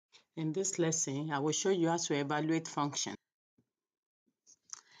In this lesson, I will show you how to evaluate function.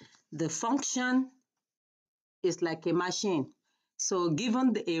 The function is like a machine. So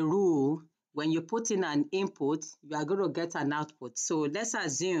given a rule, when you put in an input, you are going to get an output. So let's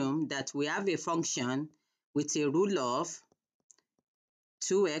assume that we have a function with a rule of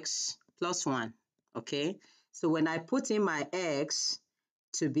 2x plus 1, okay? So when I put in my x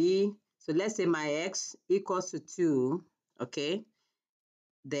to be, so let's say my x equals to 2, okay?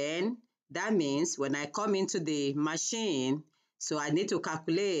 Then that means when I come into the machine, so I need to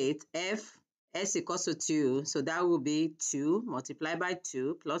calculate f s equals to 2. So that will be 2 multiplied by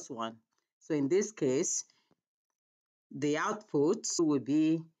 2 plus 1. So in this case, the output will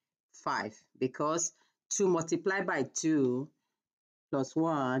be 5 because 2 multiplied by 2 plus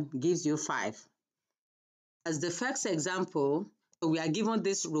 1 gives you 5. As the first example, we are given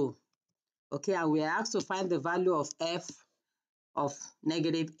this rule, okay, and we are asked to find the value of f of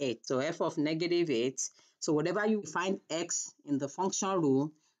 -8. So f of -8. So whatever you find x in the function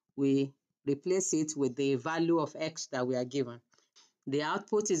rule, we replace it with the value of x that we are given. The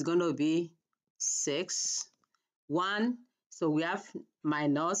output is going to be 6, 1. So we have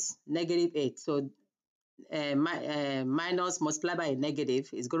minus -8. So minus multiplied by a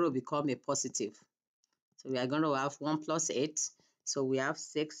negative is going to become a positive. So we are going to have 1 plus 8. So we have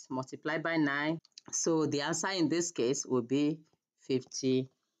 6 multiplied by 9. So the answer in this case will be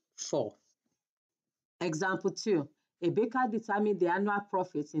 54. Example 2. A baker determined the annual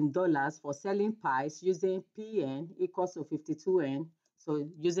profits in dollars for selling pies using Pn equals to 52n. So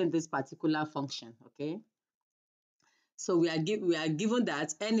using this particular function, okay? So we are given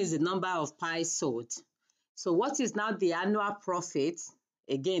that n is the number of pies sold. So what is now the annual profit?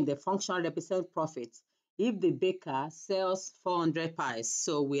 Again, the function represents profit. If the baker sells 400 pies,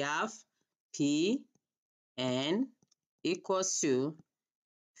 so we have Pn equals to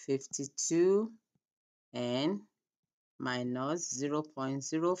 52n minus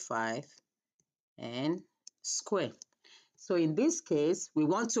 0.05 n square. So in this case, we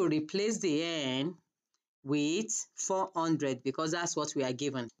want to replace the n with 400 because that's what we are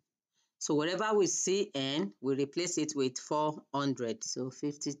given. So wherever we see n, we replace it with 400. So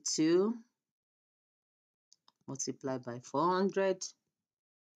 52 multiplied by 400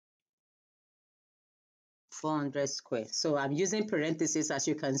 square. So I'm using parentheses, as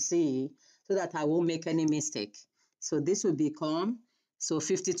you can see, so that I won't make any mistake. So this will become, so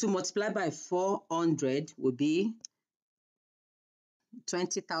 52 multiplied by 400 will be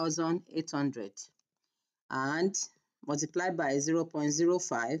 20,800 and multiplied by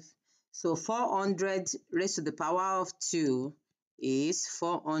 0.05. So 400 raised to the power of 2 is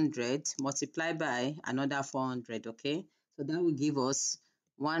 400 multiplied by another 400, okay? So that will give us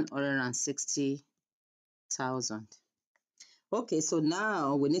 160,000. Okay, so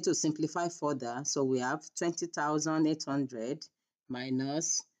now we need to simplify further. So we have 20,800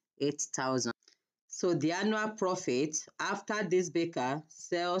 minus 8,000. So the annual profit after this baker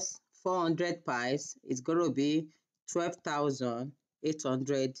sells 400 pies is going to be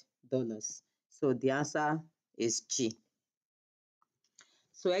 $12,800. So the answer is G.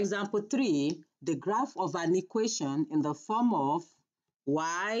 So example 3, the graph of an equation in the form of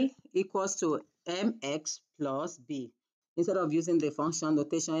y equals to mx plus b. Instead of using the function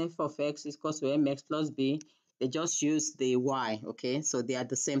notation f of x is equals to mx plus b, they just use the y, okay? So they are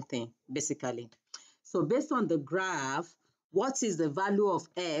the same thing, basically. So based on the graph, what is the value of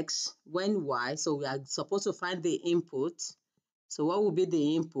x when y? So we are supposed to find the input. So what will be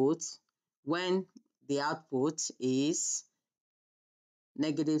the input when the output is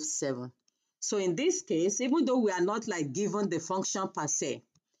 -7? So in this case, even though we are not like given the function per se,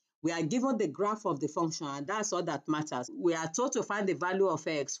 we are given the graph of the function, and that's all that matters. We are told to find the value of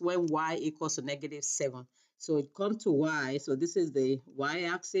x when y equals to -7. So it comes to y. So this is the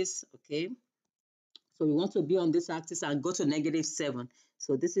y-axis, okay? So we want to be on this axis and go to -7.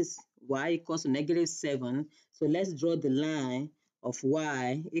 So this is y equals to -7. So let's draw the line of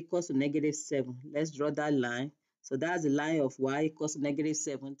y equals to -7. Let's draw that line. So that's the line of y equals to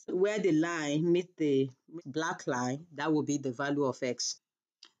 -7. Where the line meets the black line, that will be the value of x.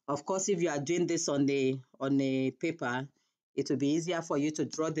 Of course, if you are doing this on a paper, it will be easier for you to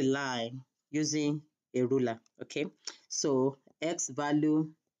draw the line using a ruler, okay? So x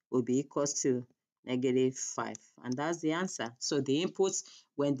value will be equals to -5, and that's the answer. So the input,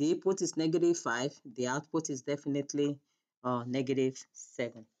 when the input is -5, the output is definitely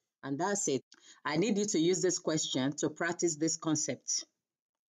 -7. And that's it. I need you to use this question to practice this concept.